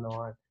got going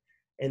on.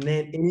 And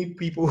then any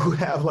people who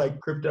have like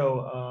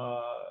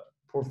crypto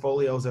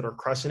portfolios that are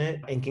crushing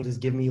it and can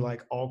just give me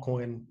like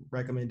altcoin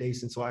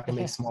recommendations so I can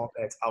make small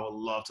bets, I would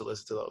love to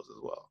listen to those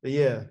as well. But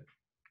yeah,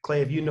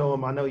 Clay, if you know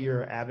him, I know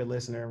you're an avid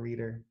listener and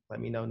reader. Let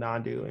me know,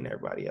 Nandu and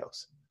everybody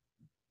else.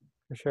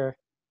 For sure.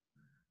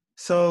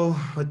 So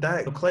with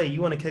that, Clay,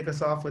 you want to kick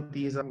us off with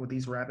these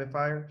rapid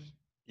fires?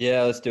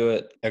 Yeah, let's do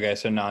it. Okay,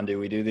 so Nandu,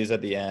 we do these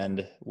at the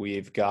end.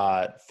 We've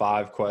got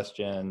 5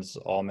 questions,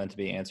 all meant to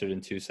be answered in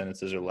 2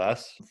 sentences or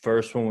less.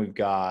 First one we've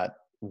got,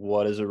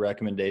 what is a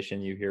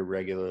recommendation you hear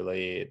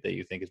regularly that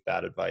you think is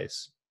bad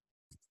advice?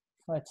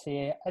 Let's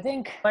see. I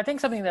think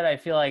something that I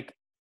feel like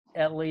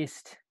at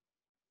least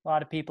a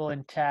lot of people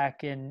in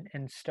tech and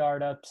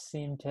startups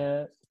seem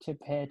to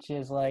pitch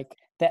is like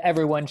that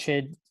everyone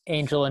should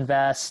angel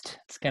invest.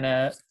 It's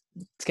gonna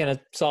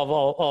solve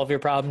all of your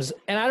problems.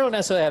 And I don't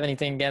necessarily have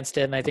anything against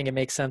it, and I think it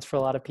makes sense for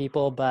a lot of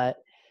people, but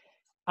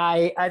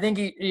I think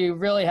you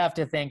really have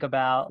to think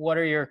about what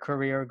are your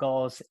career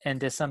goals, and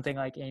does something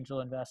like angel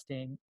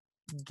investing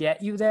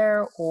get you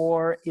there,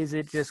 or is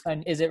it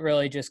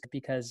really just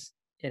because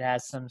it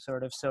has some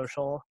sort of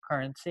social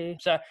currency?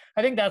 So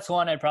I think that's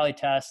one I'd probably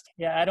test.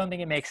 Yeah, I don't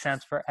think it makes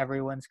sense for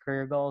everyone's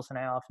career goals, and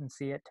I often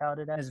see it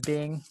touted as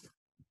being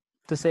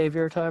the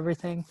savior to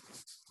everything.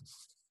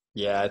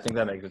 Yeah, I think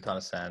that makes a ton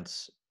of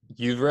sense.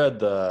 You've read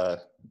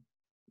the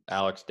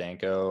Alex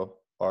Danko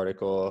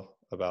article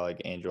about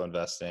like angel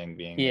investing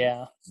being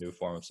a new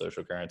form of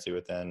social currency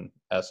within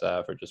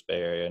SF or just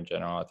Bay Area in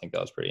general. I think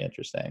that was pretty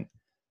interesting.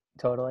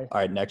 Totally. All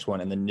right, next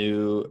one. In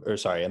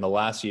the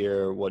last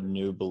year, what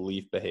new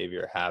belief,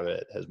 behavior,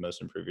 habit has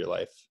most improved your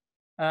life?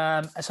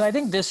 So I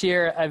think this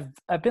year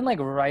I've been like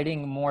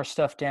writing more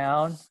stuff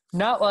down,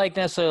 not like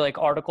necessarily like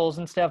articles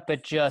and stuff,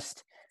 but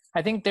just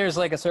I think there's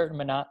like a certain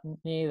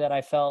monotony that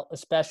I felt,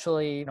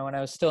 especially when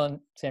I was still in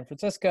San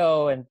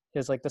Francisco and it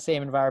was like the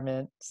same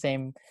environment,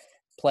 same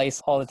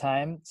place all the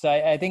time. So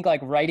I think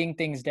like writing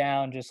things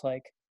down, just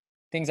like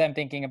things I'm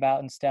thinking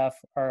about and stuff,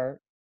 are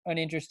an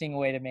interesting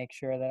way to make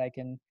sure that I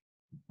can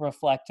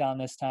reflect on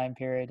this time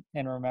period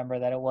and remember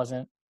that it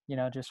wasn't,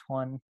 just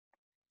one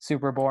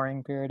super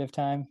boring period of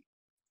time.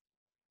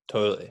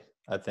 Totally.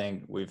 I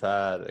think we've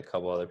had a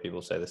couple other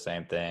people say the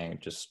same thing,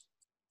 just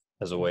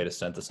as a way to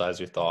synthesize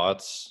your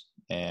thoughts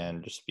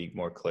and just speak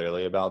more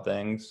clearly about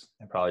things,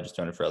 and probably just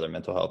doing it for other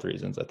mental health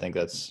reasons. I think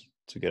it's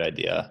a good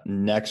idea.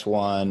 Next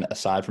one,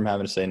 aside from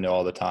having to say no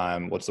all the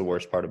time, what's the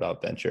worst part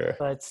about venture?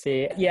 Let's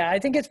see. Yeah, I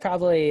think it's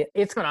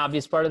an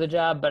obvious part of the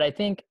job, but I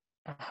think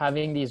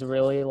having these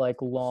really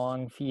like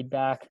long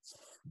feedback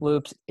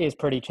loops is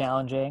pretty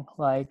challenging.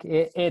 Like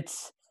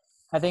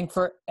I think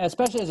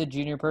especially as a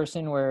junior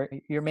person where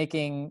you're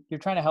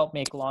trying to help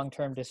make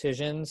long-term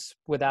decisions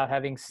without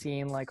having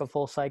seen like a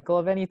full cycle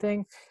of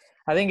anything.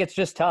 I think it's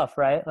just tough,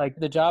 right? Like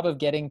the job of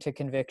getting to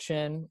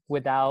conviction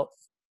without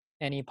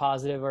any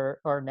positive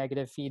or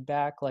negative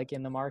feedback like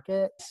in the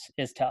market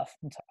is tough.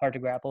 It's hard to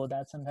grapple with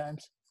that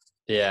sometimes.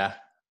 Yeah,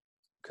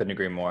 couldn't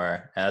agree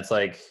more. And it's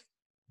like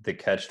the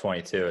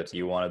catch-22. It's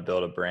you want to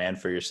build a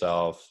brand for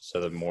yourself so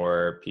that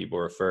more people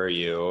refer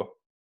you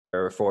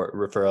or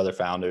refer other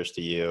founders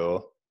to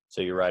you.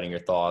 So you're writing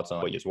your thoughts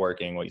on what is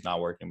working, what's not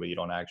working, but you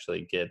don't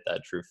actually get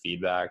that true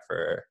feedback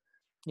for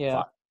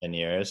 5, 10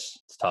 years.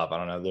 It's tough. I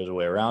don't know if there's a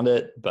way around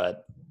it,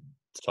 but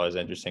it's always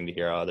interesting to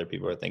hear how other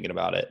people are thinking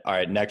about it. All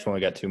right, next one, we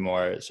got 2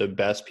 more. So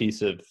best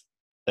piece of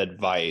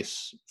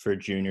advice for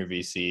junior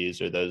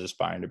VCs or those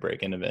aspiring to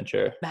break into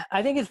venture?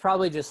 I think it's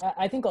probably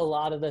I think a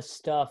lot of the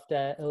stuff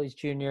that at least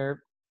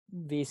junior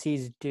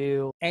VCs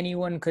do,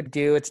 anyone could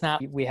do. It's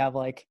not, we have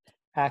like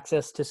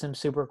access to some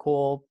super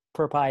cool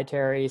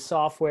proprietary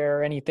software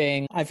or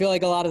anything. I feel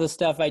like a lot of the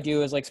stuff I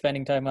do is like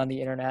spending time on the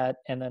internet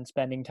and then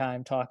spending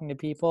time talking to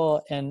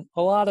people. And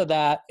a lot of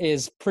that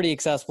is pretty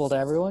accessible to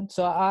everyone.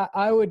 So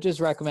I would just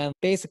recommend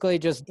basically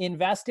just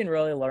invest in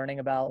really learning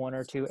about 1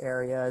 or 2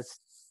 areas,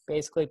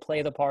 basically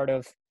play the part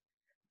of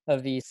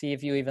VC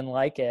if you even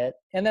like it.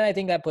 And then I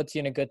think that puts you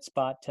in a good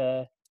spot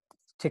to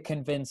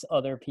convince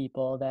other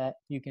people that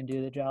you can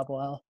do the job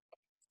well.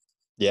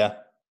 Yeah.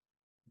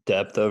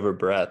 Depth over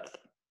breadth,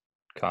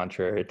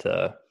 contrary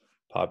to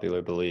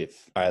popular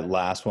belief. All right,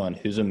 last one.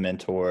 Who's a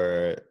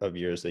mentor of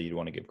yours that you'd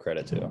want to give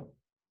credit to?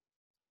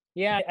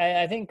 Yeah,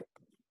 I think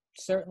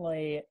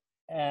certainly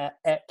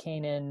at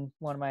Canaan,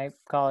 one of my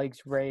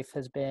colleagues, Rafe,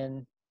 has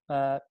been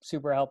a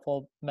super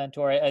helpful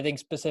mentor. I think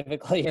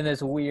specifically in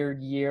this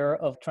weird year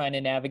of trying to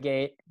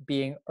navigate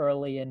being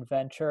early in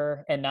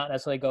venture and not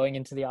necessarily going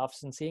into the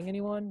office and seeing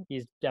anyone,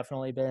 he's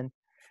definitely been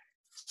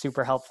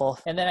super helpful.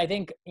 And then I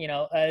think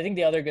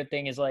the other good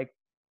thing is like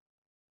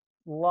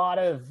a lot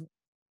of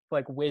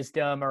like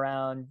wisdom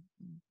around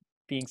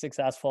being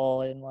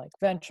successful in like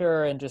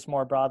venture and just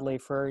more broadly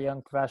for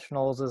young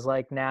professionals is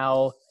like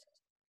now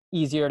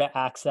easier to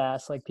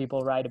access. Like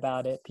people write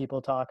about it,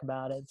 people talk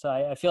about it. So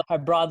I feel I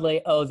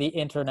broadly owe the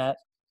internet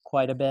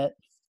quite a bit.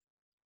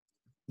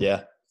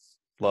 Yeah.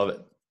 Love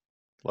it.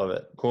 Love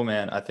it. Cool,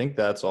 man. I think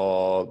that's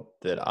all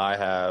that I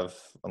have,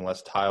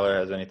 unless Tyler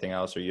has anything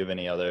else or you have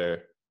any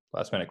other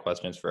last minute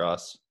questions for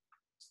us.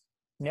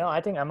 No,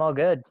 I think I'm all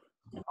good.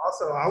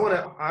 Also,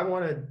 I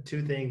wanted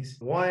two things.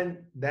 One,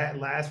 that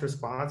last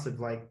response of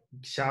like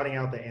shouting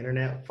out the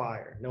internet,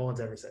 fire. No one's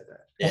ever said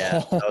that.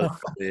 Yeah,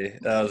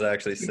 that was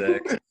actually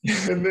sick.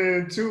 And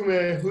then two,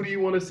 man, who do you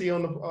want to see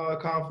on the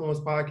Confluence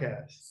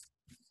podcast?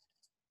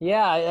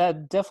 Yeah,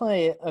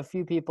 definitely a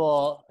few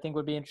people I think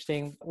would be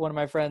interesting. One of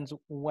my friends,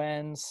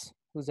 Wens,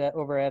 who's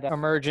over at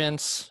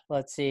Emergence.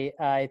 Let's see.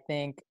 I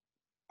think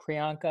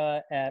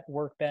Priyanka at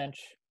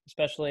Workbench,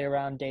 especially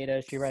around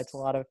data. She writes a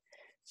lot of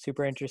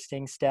super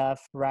interesting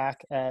stuff.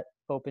 Rack at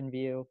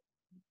OpenView.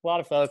 A lot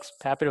of folks.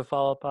 Happy to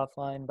follow up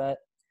offline, but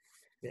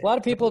a lot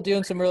of people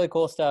doing some really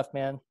cool stuff,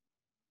 man.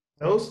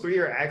 Those three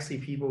are actually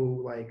people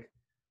who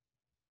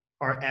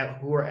are at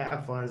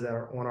funds that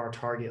are on our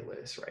target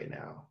list right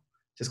now.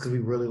 Just because we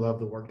really love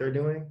the work they're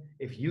doing.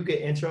 If you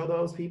get intro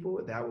those people,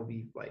 that would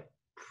be like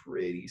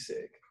pretty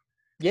sick.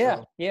 Yeah,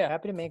 So, yeah.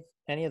 Happy to make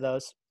any of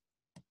those.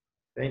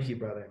 Thank you,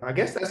 brother. I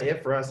guess that's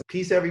it for us.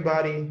 Peace,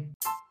 everybody.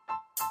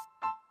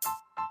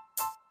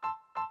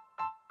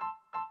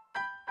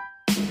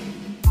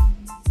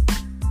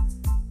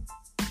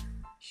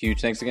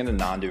 Huge thanks again to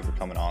Nandu for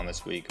coming on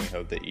this week. We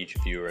hope that each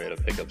of you were able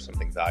to pick up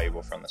something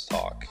valuable from this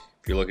talk.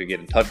 If you're looking to get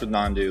in touch with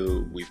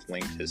Nandu, we've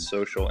linked his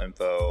social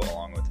info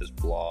along with his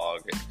blog,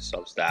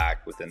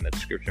 Substack, within the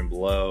description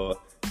below.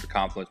 For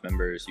Confluence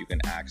members, you can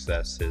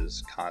access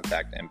his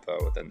contact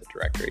info within the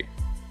directory.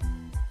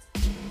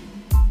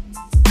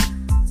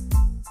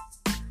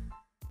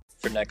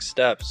 For next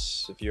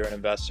steps, if you're an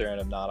investor and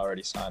have not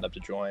already signed up to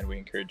join, we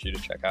encourage you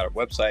to check out our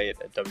website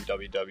at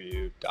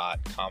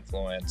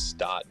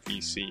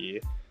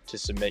www.confluence.vc to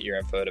submit your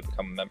info to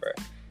become a member.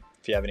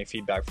 If you have any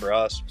feedback for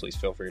us, please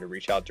feel free to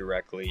reach out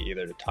directly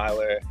either to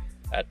Tyler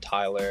at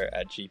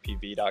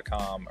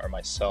gpv.com or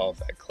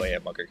myself at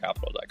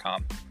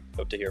clay@bunkercapital.com.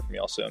 Hope to hear from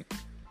you all soon.